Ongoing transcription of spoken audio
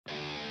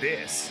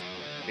This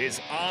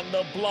is On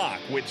the Block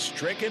with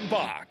Strick and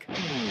Bach.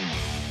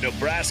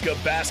 Nebraska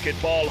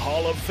Basketball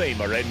Hall of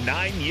Famer and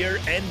 9-year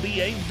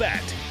NBA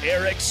vet,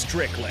 Eric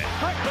Strickland.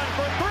 Strickland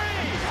for three!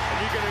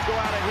 And you're going to go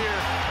out of here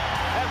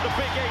as the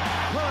Big 8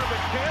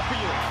 tournament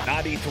champion.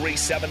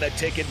 93.7 The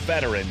Ticket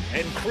veteran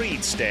and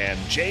Creed stan,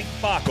 Jake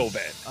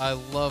Bakoven. I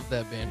love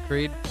that band,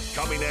 Creed.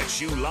 Coming at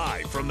you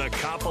live from the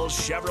Coppel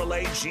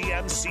Chevrolet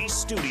GMC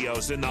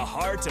studios in the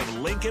heart of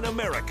Lincoln,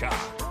 America.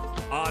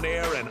 On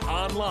air and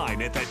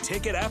online at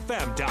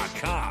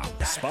theticketfm.com.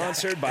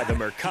 Sponsored by the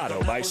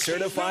Mercado by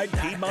Certified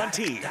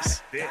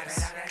Piedmontese.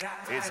 This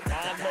is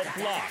On the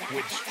Block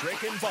with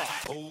Strick and Bach.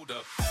 Hold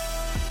up.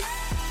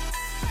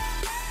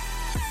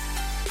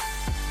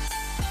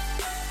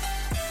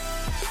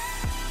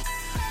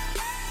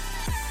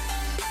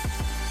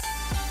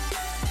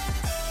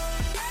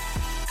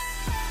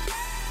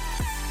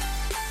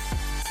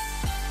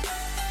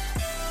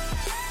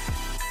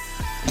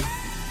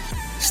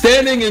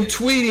 Standing and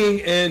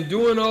tweeting and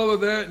doing all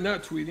of that,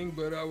 not tweeting,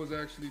 but I was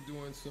actually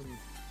doing some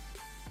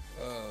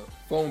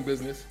phone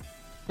business.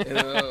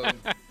 And,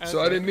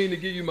 so I didn't mean to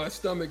give you my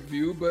stomach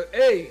view, but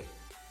hey,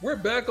 we're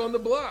back on the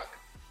block.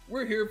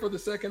 We're here for the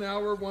second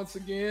hour once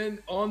again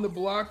on the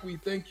block. We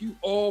thank you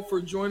all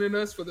for joining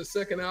us for the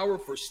second hour,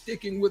 for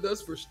sticking with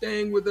us, for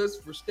staying with us,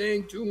 for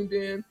staying tuned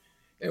in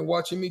and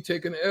watching me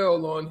take an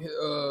L on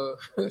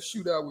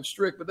Shootout with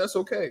Strick, but that's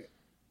okay.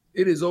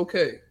 It is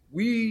okay.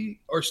 We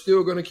are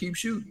still going to keep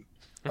shooting.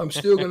 I'm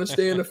still going to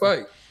stay in the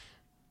fight.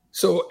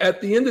 So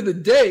at the end of the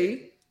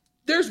day,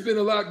 there's been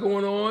a lot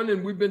going on,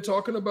 and we've been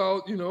talking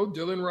about, Dylan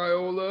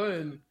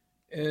Raiola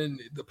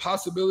and the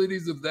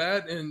possibilities of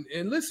that. And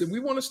listen, we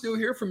want to still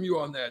hear from you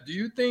on that. Do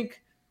you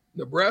think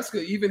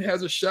Nebraska even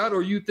has a shot,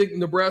 or you think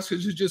Nebraska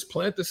should just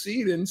plant the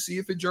seed and see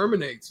if it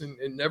germinates and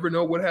never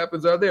know what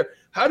happens out there?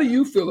 How do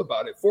you feel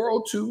about it?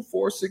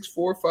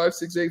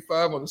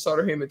 402-464-5685 on the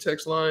Sutter-Heyman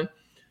text line.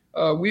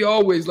 We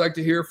always like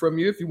to hear from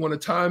you. If you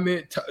want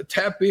to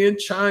tap in,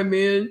 chime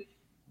in,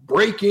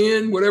 break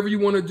in, whatever you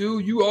want to do.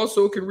 You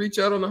also can reach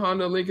out on the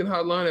Honda Lincoln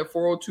hotline at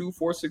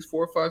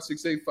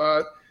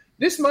 402-464-5685.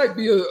 This might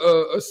be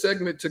a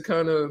segment to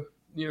kind of,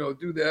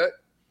 do that,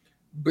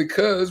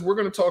 because we're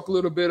going to talk a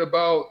little bit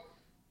about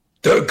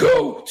the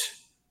GOAT,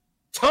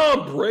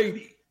 Tom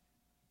Brady.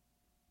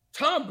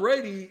 Tom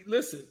Brady,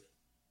 listen.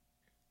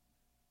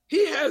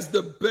 He has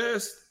the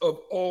best of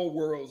all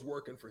worlds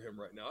working for him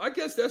right now. I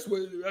guess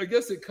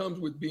it comes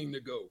with being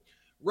the GOAT.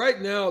 Right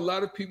now, a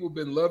lot of people have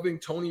been loving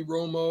Tony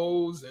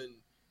Romo's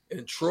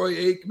and Troy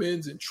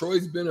Aikman's, and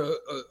Troy's been a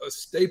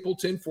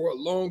Stapleton for a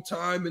long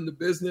time in the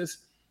business.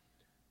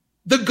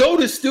 The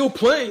GOAT is still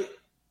playing,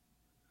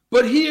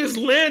 but he has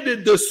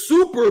landed the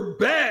super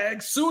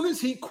bag soon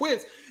as he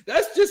quits.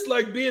 That's just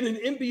like being an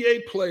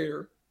NBA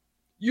player.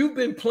 You've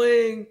been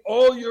playing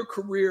all your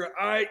career,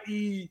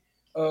 i.e.,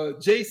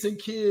 Jason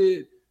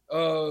Kidd,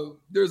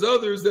 there's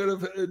others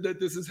that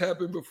this has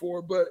happened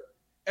before, but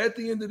at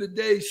the end of the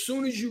day, as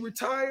soon as you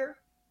retire,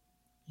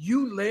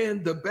 you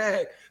land the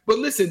bag. But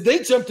listen, they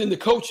jumped into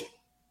coaching.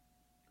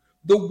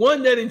 The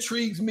one that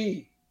intrigues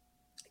me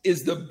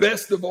is the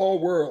best of all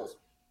worlds,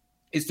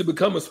 is to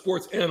become a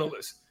sports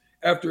analyst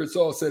after it's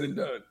all said and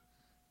done.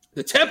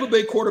 The Tampa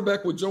Bay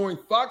quarterback will join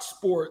Fox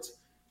Sports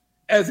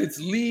as its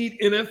lead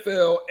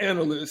NFL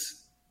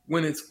analyst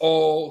when it's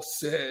all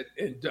said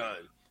and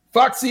done.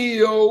 Fox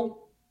CEO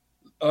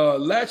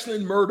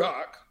Lachlan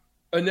Murdoch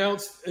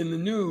announced in the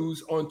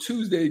news on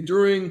Tuesday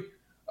during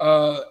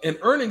an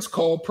earnings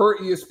call per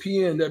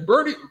ESPN that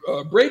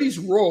Brady's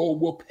role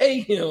will pay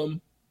him,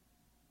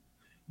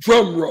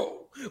 drum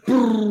roll,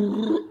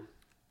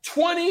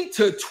 20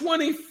 to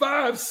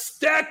 25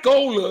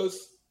 stackolas.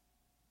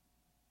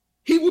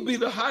 He will be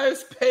the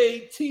highest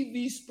paid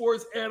TV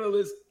sports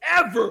analyst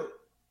ever.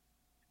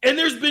 And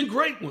there's been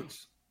great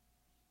ones.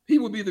 He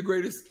would be the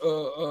greatest,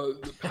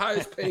 the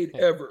highest paid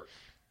ever.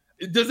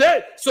 Does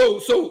that so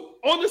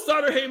on the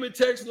Sutter-Heyman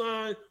text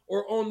line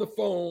or on the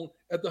phone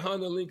at the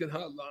Honda Lincoln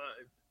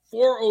hotline,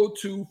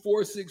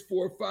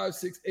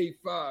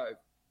 402-464-5685.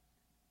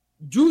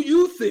 Do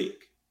you think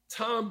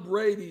Tom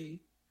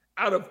Brady,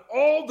 out of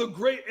all the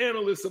great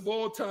analysts of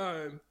all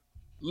time,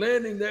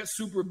 landing that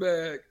super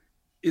bag,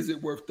 is it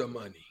worth the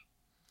money?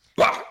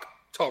 Bach,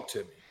 talk to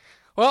me.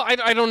 Well,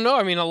 I don't know.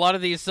 I mean, a lot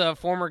of these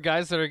former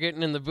guys that are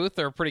getting in the booth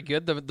are pretty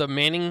good. The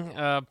Manning,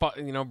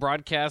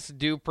 broadcasts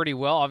do pretty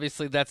well.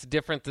 Obviously, that's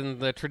different than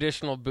the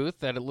traditional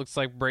booth that it looks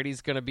like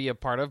Brady's going to be a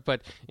part of.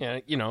 But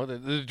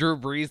the Drew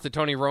Brees, the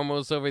Tony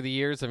Romos over the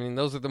years. I mean,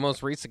 those are the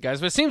most recent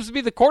guys. But it seems to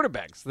be the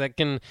quarterbacks that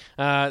can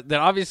that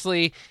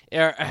obviously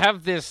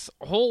have this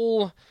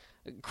whole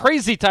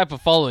crazy type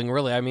of following.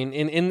 Really, I mean,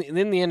 in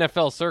the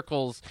NFL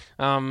circles.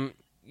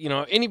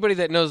 anybody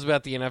that knows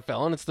about the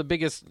NFL, and it's the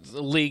biggest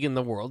league in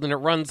the world, and it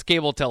runs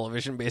cable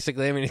television,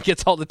 basically. I mean, it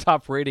gets all the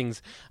top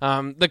ratings.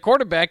 The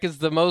quarterback is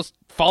the most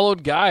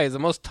followed guy, is the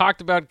most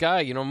talked about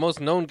guy,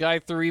 most known guy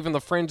through even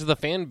the fringe of the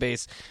fan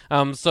base.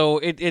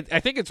 So I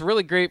think it's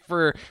really great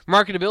for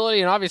marketability,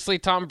 and obviously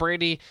Tom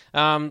Brady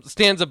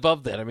stands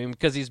above that. I mean,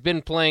 because he's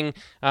been playing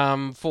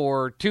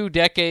for 2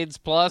 decades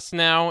plus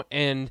now,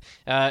 and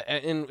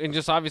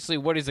just obviously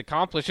what he's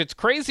accomplished. It's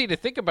crazy to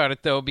think about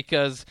it, though,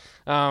 because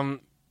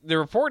the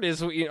report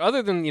is,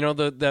 other than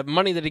the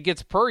money that he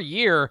gets per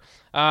year,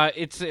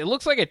 it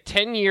looks like a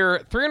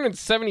 10-year,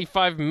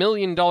 $375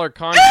 million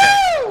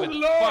contract with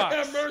Lord Fox.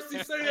 have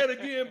mercy, say that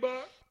again,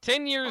 Bob.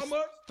 10 years,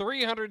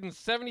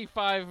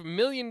 $375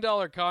 million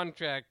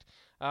contract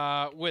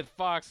with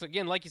Fox.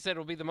 Again, like you said, it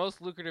will be the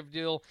most lucrative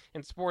deal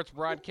in sports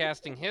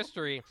broadcasting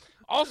history.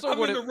 Also, I'm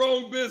in the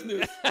wrong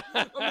business.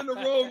 I'm in the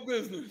wrong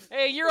business.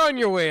 Hey, you're on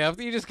your way up.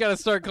 You just got to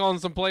start calling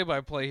some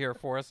play-by-play here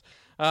for us.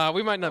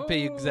 We might not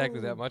pay you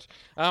exactly that much.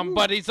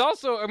 But he's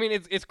also, I mean,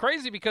 it's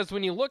crazy because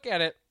when you look at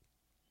it,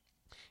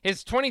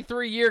 his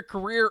 23-year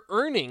career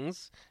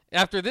earnings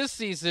after this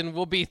season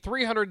will be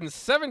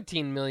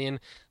 $317 million.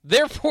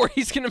 Therefore,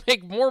 he's going to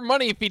make more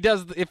money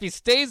if he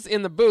stays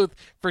in the booth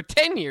for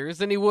 10 years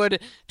than he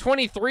would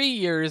 23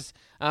 years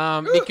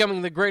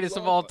becoming the greatest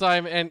of all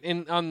time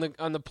and on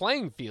the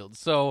playing field.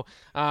 So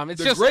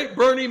it's the great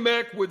Bernie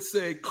Mac would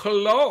say,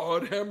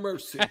 "Claude, have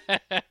mercy."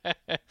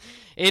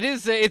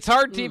 It's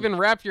hard to even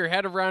wrap your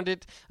head around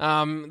it.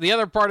 The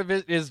other part of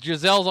it is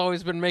Gisele's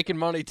always been making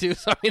money too.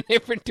 So I mean,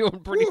 they've been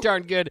doing pretty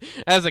darn good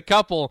as a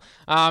couple.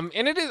 And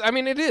it is. I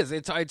mean, it is.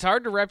 It's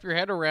hard to wrap your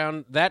head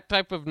around that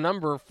type of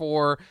number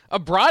for a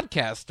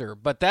broadcaster.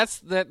 But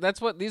that's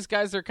what these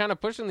guys are kind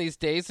of pushing these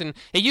days. And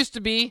it used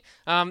to be,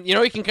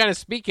 you can kind of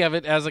speak of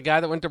it as a guy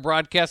that went to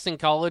broadcasting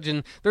college,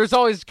 and there's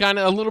always kind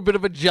of a little bit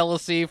of a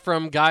jealousy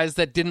from guys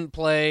that didn't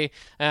play,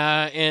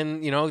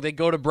 and they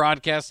go to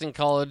broadcasting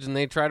college and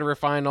they try to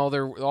refine all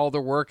their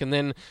work, and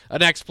then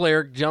an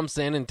ex-player jumps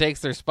in and takes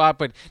their spot.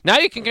 But now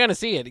you can kind of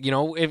see it.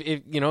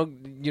 If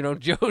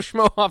Joe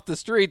Schmo off the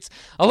streets,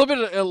 a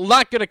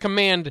lot going to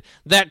command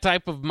that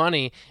type of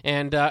money,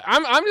 and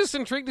I'm just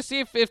intrigued to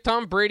see if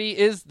Tom Brady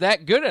is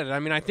that good at it. I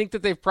mean, I think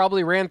that they've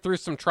probably ran through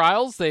some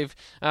trials. They've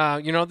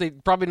they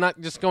probably not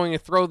just going to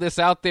throw this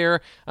out there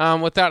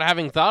without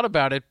having thought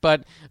about it,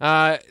 but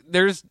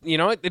there's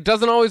it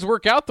doesn't always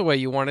work out the way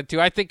you want it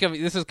to. I think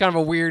this is kind of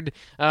a weird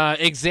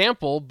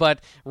example, but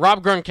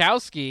Rob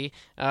Gronkowski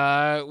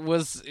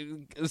was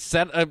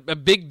set a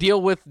big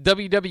deal with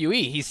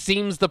WWE. He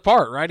seems the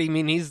part, right? I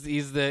mean, he's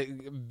the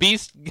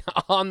beast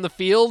on the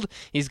field.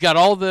 He's got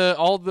all the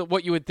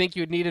what you would think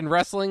you would need in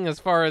wrestling as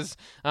far as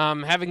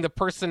having the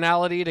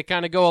personality to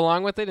kind of go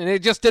along with it, and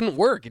it just didn't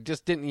work. It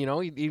just didn't, he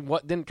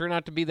didn't turn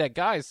out to be that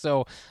guy.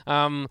 So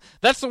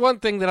that's the one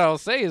thing that I'll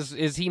say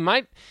is he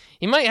might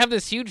have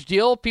this huge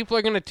deal. People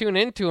are going to tune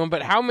into him,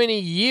 but how many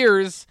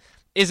years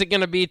is it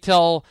going to be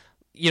till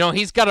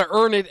he's got to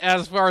earn it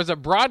as far as a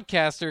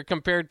broadcaster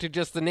compared to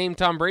just the name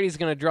Tom Brady's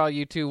going to draw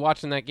you to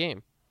watching that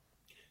game?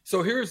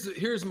 So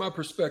here's my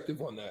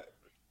perspective on that.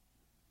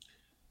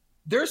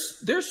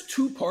 There's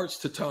 2 parts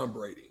to Tom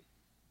Brady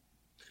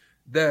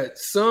that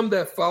some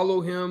that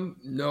follow him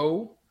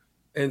know,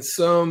 and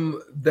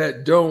some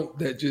that don't,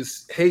 that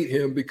just hate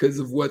him because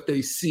of what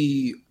they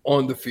see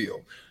on the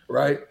field,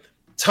 right?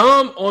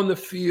 Tom on the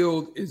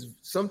field is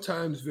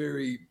sometimes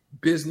very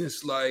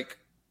businesslike,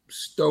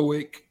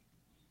 stoic,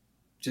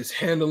 just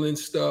handling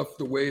stuff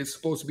the way it's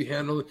supposed to be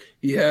handled.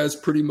 He has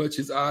pretty much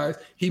his eyes.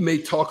 He may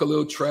talk a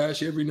little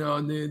trash every now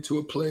and then to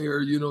a player,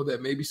 that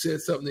maybe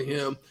said something to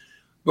him.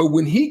 But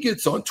when he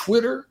gets on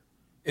Twitter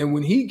and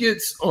when he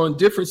gets on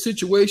different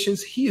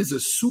situations, he is a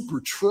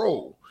super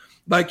troll.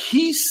 Like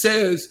he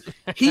says,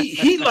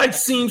 he like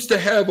seems to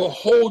have a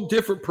whole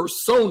different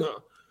persona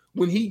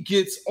when he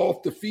gets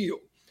off the field.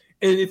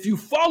 And if you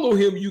follow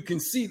him, you can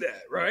see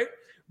that, right?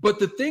 But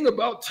the thing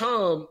about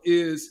Tom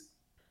is,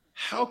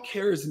 how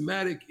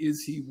charismatic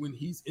is he when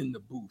he's in the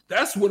booth?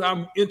 That's what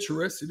I'm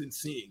interested in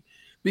seeing,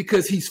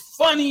 because he's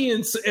funny,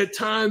 and at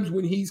times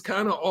when he's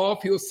kind of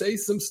off, he'll say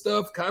some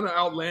stuff kind of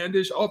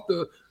outlandish off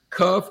the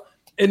cuff.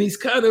 And he's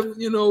kind of,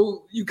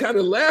 you kind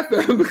of laugh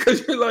at him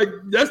because you're like,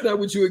 that's not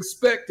what you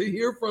expect to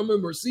hear from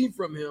him or see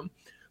from him.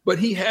 But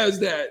he has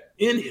that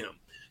in him.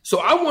 So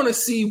I want to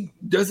see,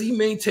 does he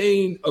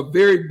maintain a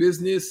very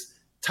business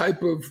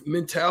type of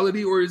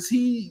mentality, or is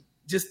he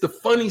just the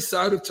funny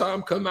side of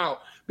Tom come out?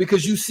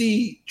 Because you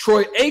see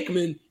Troy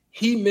Aikman,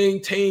 he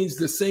maintains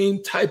the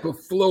same type of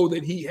flow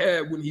that he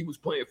had when he was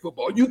playing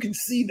football. You can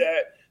see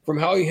that from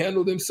how he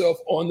handled himself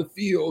on the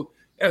field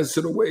as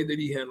to the way that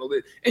he handled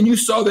it. And you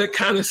saw that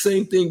kind of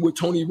same thing with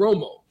Tony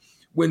Romo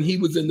when he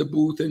was in the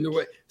booth and the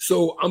way.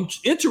 So I'm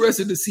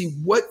interested to see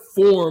what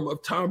form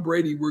of Tom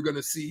Brady we're going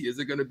to see. Is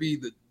it going to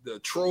be the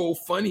troll,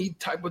 funny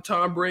type of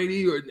Tom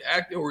Brady, or an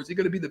actor, or is it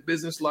going to be the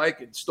business-like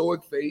and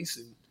stoic face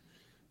and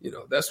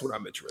that's what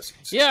I'm interested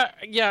in.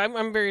 Yeah,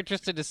 I'm very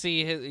interested to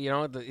see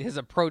his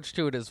approach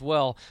to it as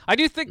well. I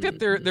do think that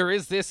there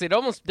is this. It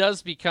almost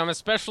does become,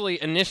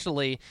 especially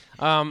initially,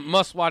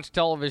 must-watch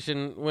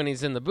television when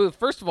he's in the booth.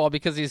 First of all,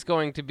 because he's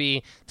going to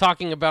be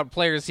talking about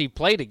players he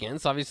played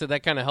against. Obviously,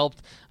 that kind of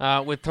helped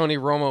with Tony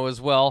Romo as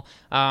well.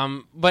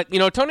 But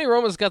Tony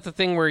Romo's got the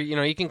thing where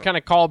you can kind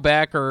of call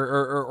back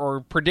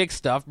or predict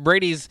stuff.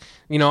 Brady's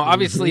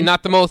obviously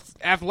not the most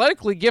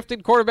athletically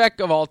gifted quarterback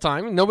of all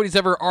time. Nobody's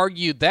ever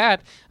argued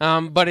that.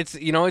 But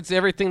it's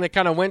everything that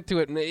kind of went to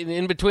it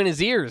in between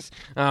his ears.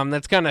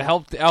 That's kind of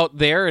helped out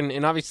there,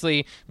 and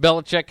obviously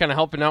Belichick kind of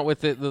helping out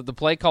with the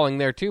play calling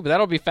there too. But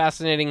that'll be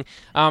fascinating.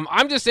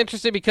 I'm just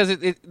interested because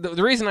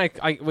the reason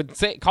I would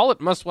say call it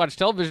must-watch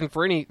television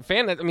for any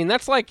fan.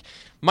 That's like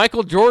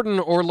Michael Jordan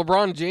or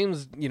LeBron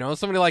James,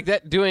 somebody like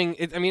that doing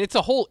it. It's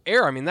a whole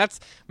era. That's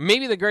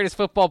maybe the greatest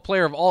football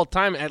player of all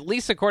time, at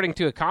least according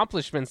to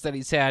accomplishments that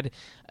he's had.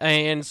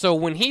 And so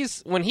when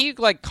he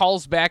like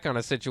calls back on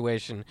a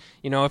situation,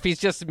 if he's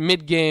just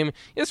mid-game,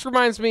 this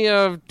reminds me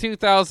of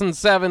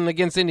 2007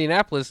 against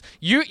Indianapolis.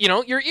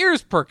 Your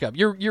ears perk up.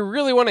 You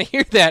really want to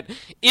hear that.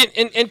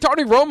 And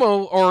Tony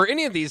Romo or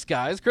any of these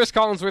guys, Chris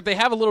Collinsworth, they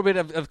have a little bit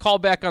of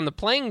callback on the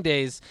playing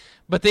days,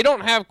 but they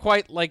don't have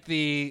quite like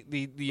Tom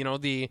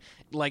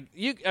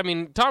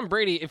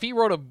Brady, if he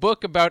wrote a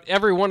book about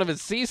every one of his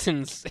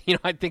seasons,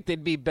 I think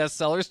they'd be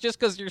bestsellers just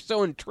because you're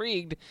so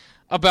intrigued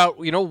about,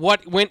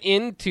 what went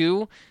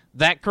into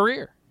that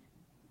career.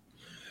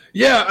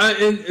 Yeah,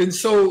 and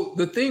so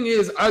the thing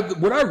is,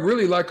 what I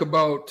really like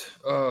about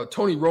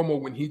Tony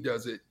Romo when he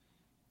does it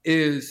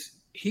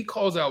is he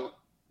calls out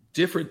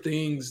different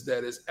things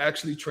that is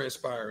actually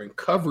transpiring,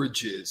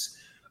 coverages,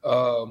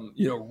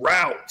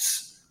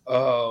 routes,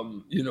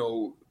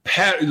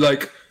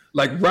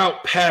 like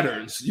route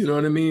patterns. You know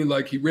what I mean?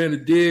 Like he ran a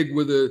dig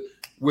with a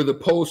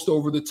post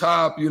over the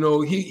top.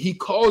 He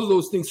calls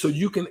those things so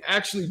you can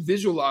actually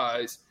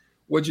visualize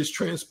what just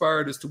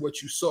transpired as to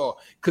what you saw.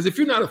 Because if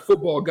you're not a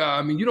football guy,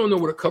 you don't know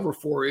what a cover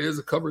 4 is,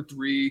 a cover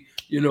 3,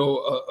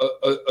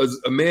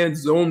 a man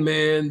zone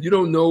man. You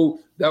don't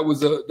know that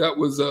was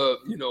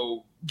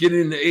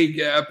getting in the A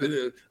gap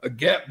and a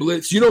gap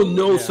blitz. You don't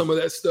know some of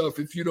that stuff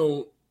if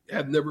you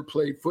have never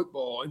played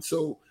football. And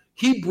so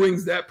he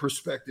brings that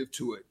perspective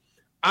to it.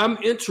 I'm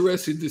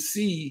interested to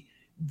see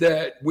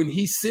that when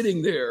he's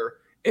sitting there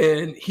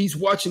and he's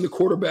watching the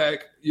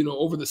quarterback,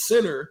 over the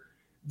center,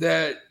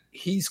 that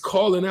he's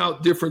calling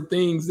out different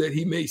things that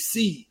he may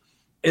see.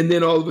 And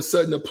then all of a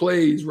sudden a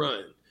play's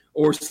run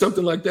or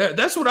something like that.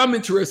 That's what I'm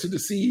interested to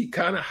see,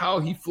 kind of how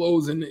he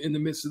flows in the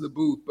midst of the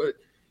booth. But,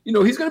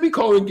 he's going to be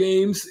calling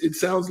games. It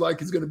sounds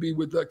like he's going to be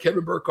with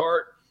Kevin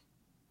Burkhardt.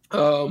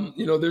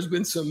 There's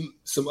been some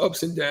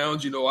ups and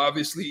downs.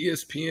 Obviously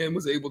ESPN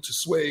was able to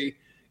sway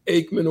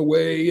Aikman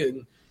away.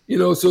 And,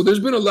 so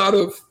there's been a lot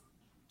of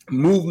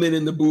movement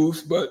in the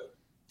booth. But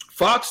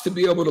Fox to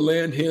be able to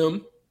land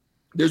him,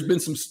 there's been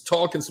some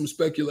talk and some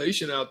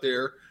speculation out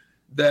there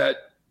that,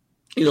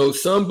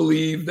 some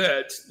believe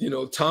that,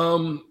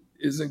 Tom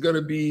isn't going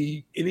to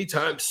be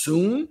anytime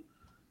soon.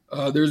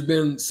 There's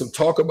been some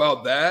talk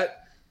about that.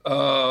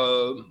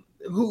 Who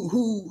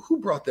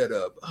brought that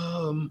up?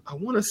 I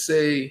want to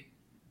say,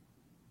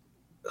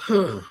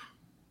 I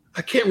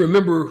can't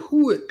remember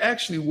who it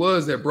actually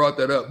was that brought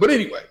that up. But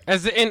anyway,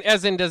 as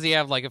in, does he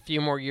have like a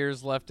few more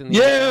years left in the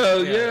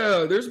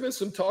Yeah. There's been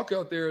some talk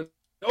out there.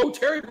 Oh,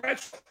 Terry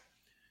Bradshaw.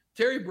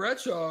 Terry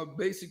Bradshaw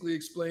basically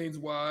explains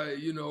why,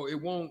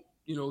 it won't,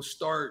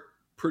 start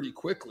pretty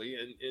quickly.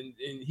 And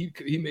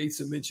he made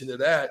some mention of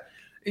that.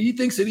 And he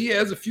thinks that he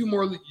has a few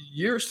more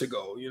years to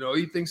go.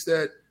 He thinks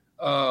that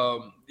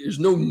there's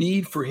no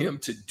need for him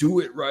to do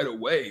it right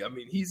away.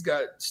 He's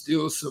got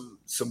still some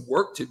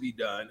work to be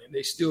done, and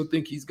they still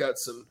think he's got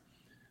some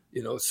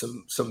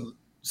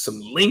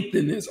length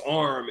in his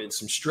arm and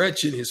some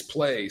stretch in his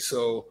play.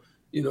 So,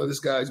 this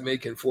guy's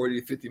making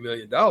 $40 to $50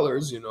 million,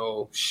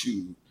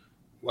 shoot,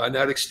 why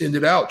not extend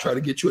it out? Try to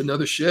get you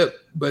another ship.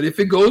 But if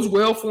it goes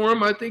well for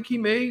him, I think he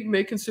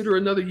may consider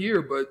another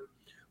year, but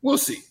we'll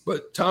see.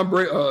 But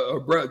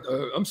Bradshaw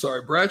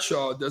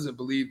doesn't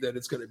believe that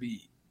it's going to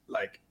be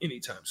like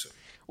anytime soon.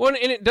 Well,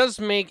 and it does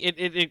make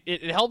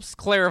it helps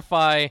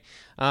clarify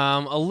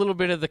a little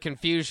bit of the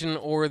confusion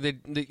or the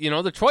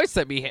choice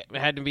that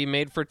had to be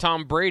made for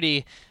Tom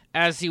Brady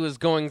as he was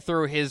going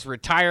through his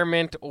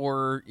retirement,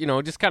 or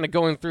just kind of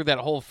going through that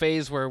whole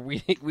phase where we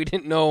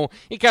didn't know.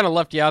 He kind of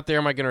left you out there.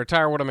 Am I going to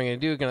retire? What am I going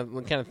to do? Going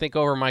to kind of think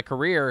over my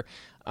career.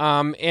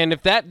 And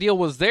if that deal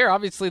was there,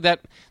 obviously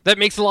that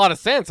makes a lot of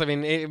sense.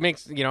 It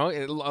makes, a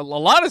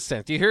lot of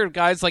sense. You hear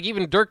guys like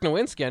even Dirk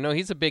Nowitzki. I know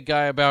he's a big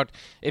guy about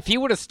if he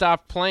would have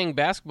stopped playing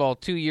basketball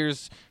 2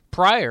 years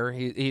prior,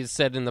 he's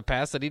said in the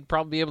past that he'd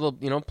probably be able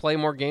to, play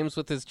more games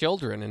with his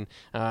children,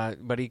 and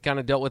but he kind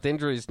of dealt with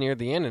injuries near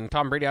the end. And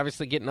Tom Brady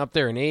obviously getting up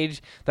there in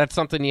age, that's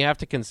something you have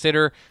to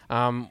consider.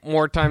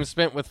 More time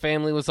spent with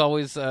family was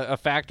always a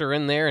factor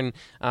in there, and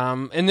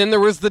then there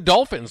was the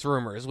Dolphins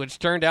rumors, which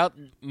turned out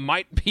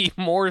might be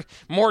more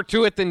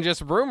to it than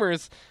just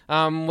rumors.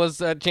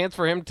 Was a chance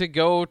for him to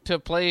go to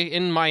play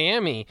in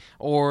Miami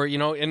or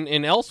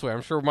in elsewhere.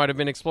 I'm sure might have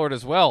been explored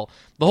as well.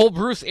 The whole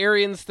Bruce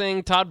Arians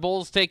thing, Todd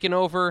Bowles taking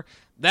over,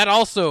 that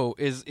also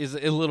is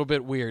a little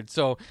bit weird.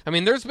 So, I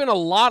mean, there's been a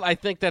lot, I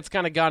think, that's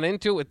kind of gone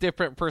into it with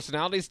different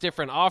personalities,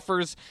 different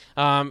offers,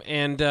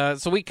 and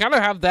so we kind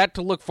of have that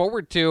to look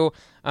forward to,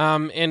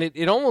 and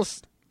it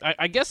almost...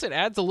 I guess it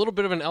adds a little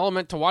bit of an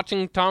element to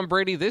watching Tom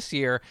Brady this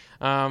year,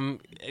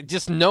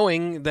 just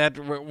knowing that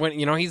when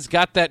he's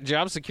got that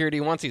job security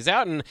once he's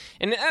out, and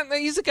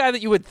he's a guy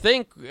that you would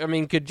think,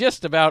 could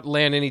just about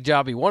land any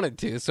job he wanted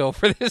to. So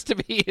for this to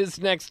be his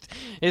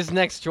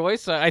next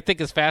choice, I think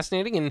is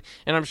fascinating, and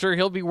I'm sure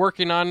he'll be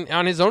working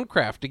on his own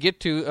craft to get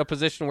to a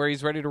position where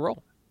he's ready to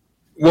roll.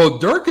 Well,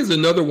 Dirk is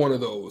another one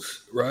of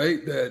those,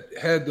 right, that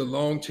had the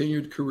long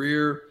tenured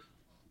career,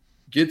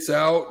 gets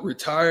out,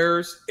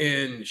 retires,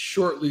 and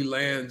shortly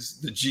lands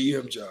the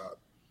GM job.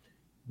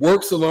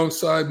 Works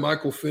alongside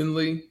Michael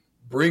Finley,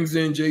 brings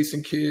in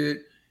Jason Kidd.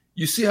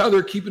 You see how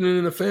they're keeping it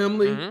in the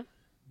family?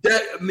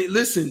 Mm-hmm.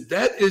 Listen,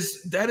 that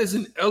is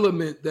an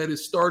element that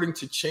is starting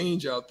to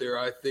change out there,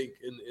 I think,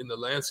 in the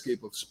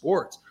landscape of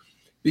sports,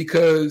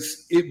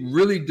 because it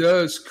really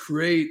does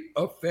create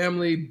a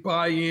family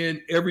buy-in.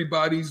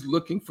 Everybody's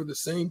looking for the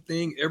same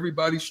thing.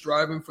 Everybody's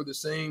striving for the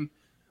same.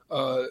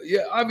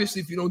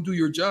 Obviously, if you don't do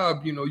your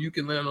job, you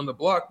can land on the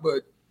block,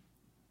 but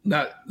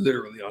not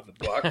literally on the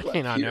block.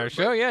 Like on our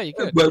show, you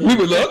could. But we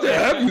would love to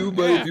have you.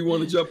 But if you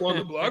want to jump on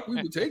the block,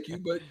 we would take you.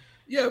 But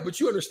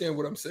you understand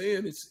what I'm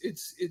saying.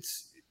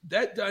 It's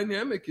that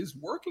dynamic is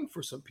working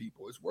for some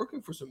people. It's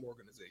working for some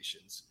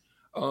organizations.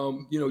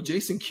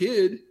 Jason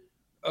Kidd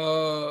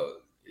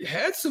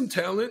had some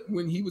talent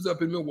when he was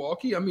up in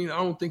Milwaukee. I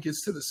don't think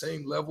it's to the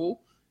same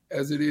level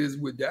as it is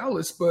with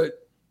Dallas,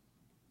 but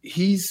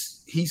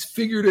he's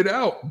figured it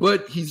out,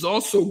 but he's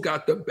also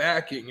got the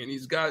backing, and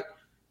he's got,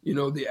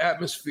 the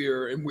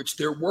atmosphere in which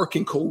they're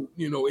working,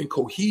 in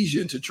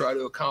cohesion to try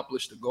to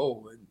accomplish the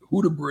goal, and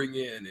who to bring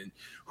in and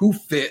who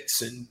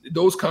fits, and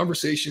those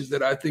conversations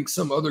that I think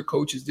some other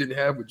coaches didn't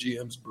have with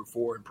GMs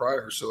before and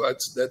prior. So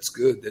that's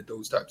good that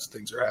those types of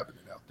things are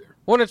happening out there.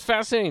 What is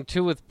fascinating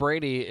too with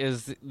Brady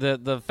is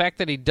the fact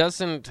that he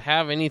doesn't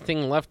have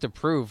anything left to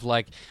prove.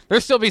 Like,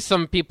 there'll still be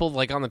some people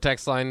like on the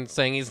text line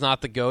saying he's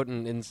not the GOAT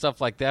and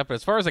stuff like that. But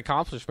as far as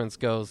accomplishments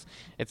goes,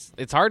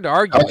 it's hard to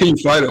argue. How can you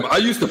fight him? I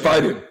used to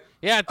fight him.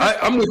 Yeah,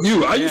 I'm with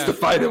you. I used to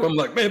fight him. I'm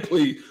like, man,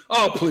 please.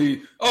 Oh,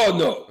 please. Oh,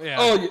 no. Yeah.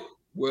 Oh, yeah.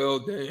 Well,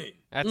 dang.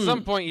 At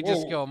some point, you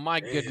just go, my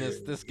goodness,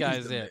 this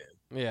guy's it. Man.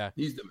 Yeah.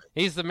 He's the man.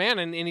 He's the man,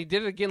 and he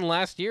did it again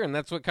last year, and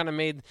that's what kind of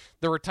made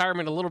the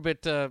retirement a little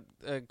bit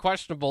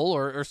questionable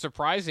or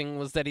surprising,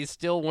 was that he's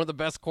still one of the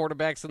best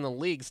quarterbacks in the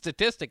league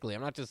statistically.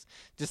 I'm not just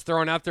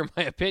throwing out there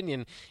my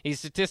opinion. He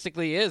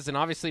statistically is, and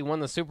obviously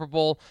won the Super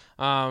Bowl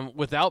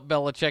without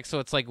Belichick, so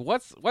it's like,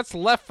 what's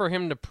left for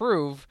him to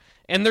prove?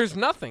 And there's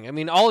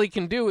nothing. All he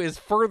can do is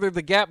further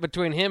the gap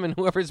between him and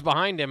whoever's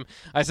behind him.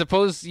 I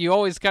suppose you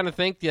always kind of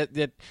think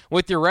that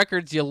with your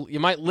records, you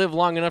might live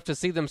long enough to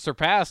see them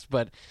surpassed,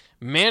 but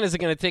man, is it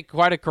going to take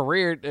quite a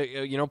career,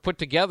 put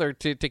together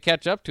to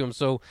catch up to him.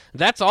 So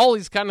that's all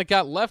he's kind of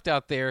got left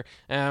out there.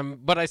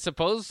 But I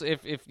suppose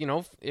if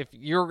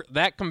you're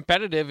that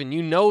competitive and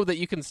that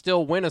you can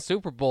still win a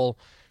Super Bowl,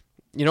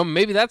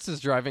 maybe that's his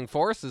driving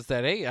force, is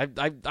that, hey,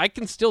 I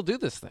can still do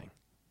this thing.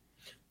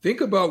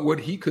 Think about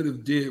what he could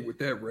have did with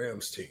that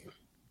Rams team.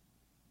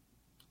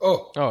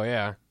 Oh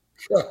yeah.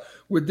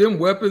 With them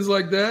weapons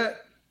like that,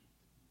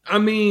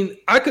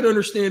 I could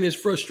understand his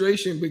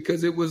frustration,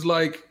 because it was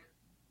like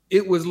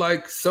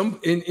some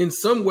in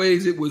some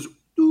ways it was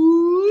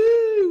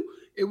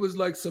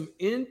like some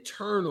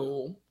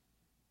internal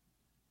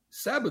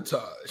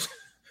sabotage.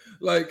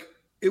 Like,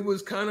 it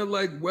was kind of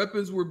like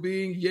weapons were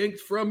being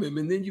yanked from him,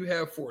 and then you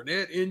have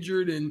Fournette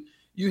injured, and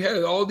you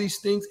had all these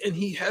things, and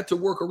he had to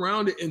work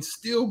around it and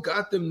still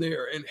got them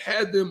there and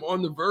had them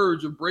on the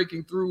verge of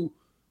breaking through,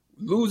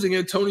 losing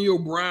Antonio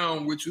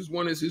Brown, which was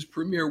one of his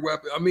premier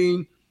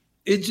weapons.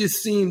 It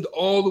just seemed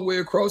all the way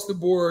across the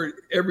board,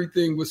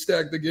 everything was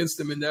stacked against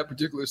him in that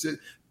particular set.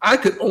 I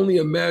could only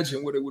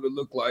imagine what it would have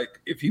looked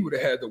like if he would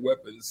have had the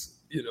weapons,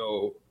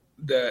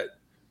 that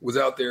was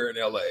out there in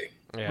L.A.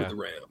 with the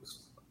Rams.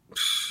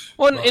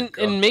 Well,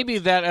 and maybe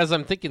that, as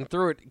I'm thinking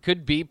through it,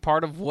 could be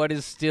part of what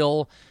is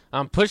still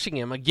pushing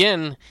him.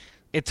 Again,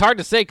 it's hard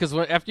to say, because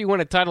after you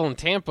win a title in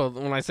Tampa,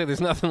 when I say there's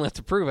nothing left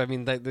to prove,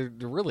 there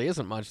really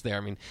isn't much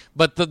there.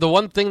 But the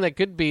one thing that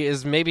could be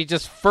is maybe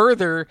just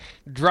further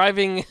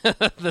driving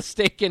the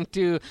stake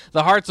into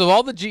the hearts of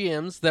all the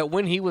GMs that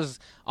when he was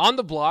on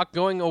the block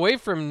going away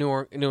from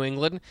New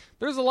England,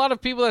 there's a lot of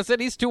people that said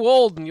he's too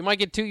old and you might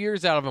get 2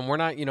 years out of him. We're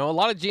not, a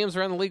lot of GMs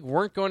around the league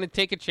weren't going to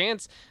take a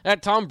chance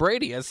at Tom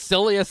Brady, as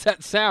silly as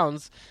that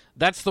sounds.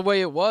 that's the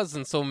way it was,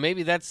 and so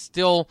maybe that's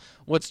still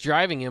what's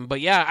driving him.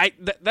 But yeah,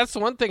 that's the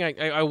one thing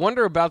I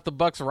wonder about the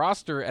Bucs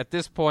roster at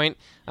this point.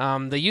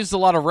 They used a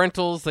lot of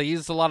rentals, they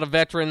used a lot of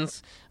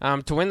veterans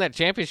to win that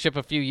championship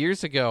a few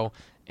years ago.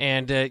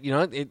 And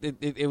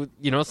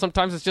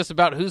sometimes it's just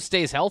about who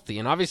stays healthy,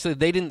 and obviously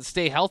they didn't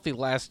stay healthy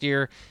last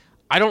year.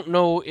 I don't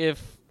know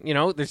if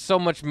there's so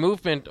much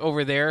movement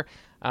over there.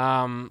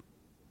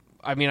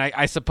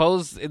 I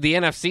suppose the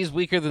NFC is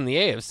weaker than the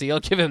AFC.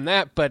 I'll give him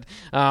that, but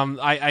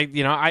I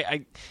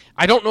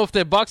don't know if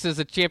the Bucs is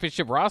a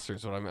championship roster.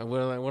 Is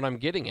what I'm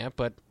getting at.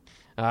 But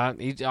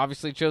he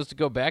obviously chose to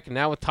go back, and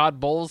now with Todd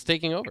Bowles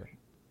taking over.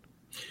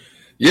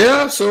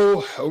 Yeah,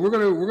 so we're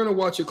gonna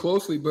watch it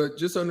closely, but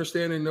just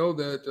understand and know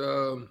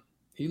that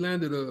he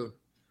landed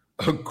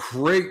a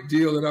great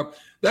deal, and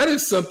that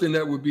is something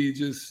that would be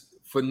just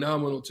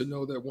phenomenal to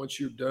know that once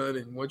you're done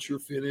and once you're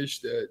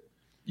finished, that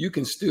you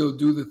can still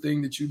do the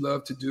thing that you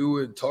love to do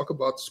and talk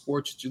about the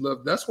sports that you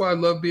love. That's why I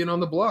love being on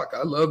the block.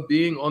 I love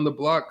being on the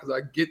block because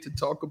I get to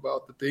talk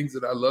about the things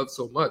that I love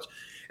so much.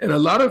 And a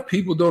lot of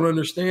people don't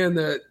understand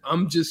that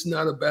I'm just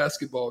not a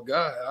basketball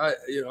guy.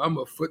 I'm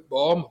a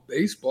football, I'm a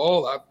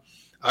baseball.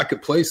 I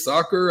could play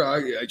soccer.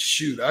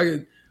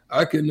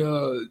 I can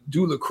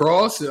do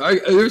lacrosse.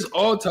 There's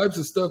all types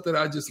of stuff that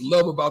I just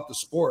love about the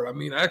sport. I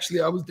mean,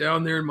 actually, I was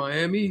down there in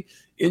Miami,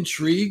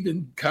 intrigued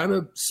and kind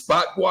of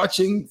spot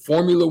watching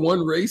Formula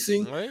One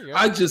racing.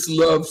 I just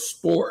love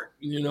sport.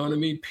 You know what I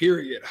mean?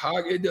 Period.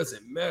 It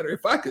doesn't matter.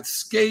 If I could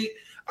skate,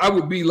 I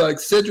would be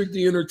like Cedric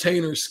the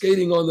Entertainer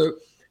skating on the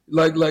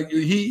like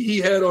he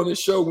had on his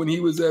show when he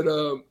was at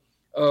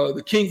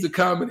the Kings of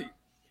Comedy.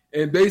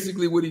 And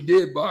basically what he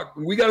did, Bach,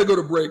 we got to go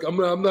to break. I'm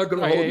not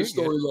going to hold this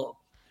story long.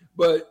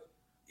 But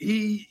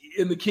he,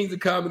 in the Kings of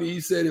Comedy,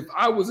 he said, if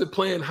I wasn't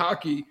playing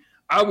hockey,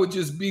 I would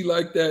just be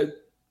like that,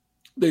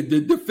 the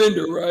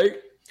defender, right?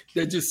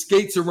 That just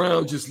skates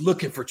around just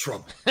looking for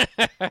trouble.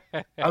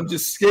 I'm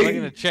just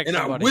skating, and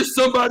I wish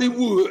somebody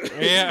would.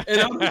 Yeah.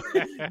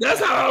 That's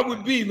how I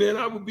would be, man.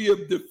 I would be a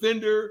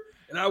defender,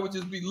 and I would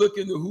just be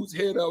looking to whose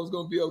head I was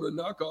going to be able to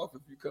knock off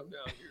if you come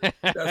down here.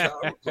 That's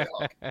how I would play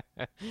hockey.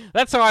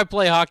 That's how I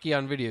play hockey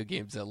on video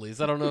games, at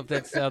least. I don't know if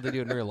that's how they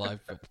do it in real life.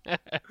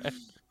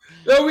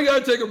 No, we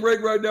got to take a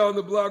break right now on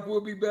the block.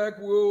 We'll be back.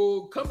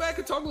 We'll come back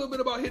and talk a little bit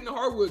about hitting the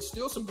hardwood.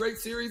 Still some great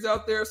series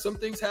out there. Some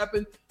things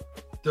happened.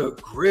 The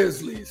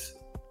Grizzlies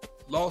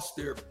lost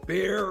their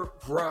bare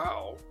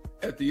brow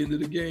at the end of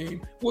the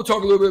game. We'll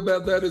talk a little bit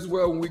about that as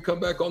well when we come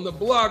back on the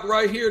block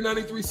right here,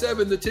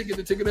 93.7, The Ticket,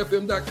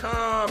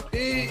 theticketfm.com.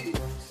 Peace.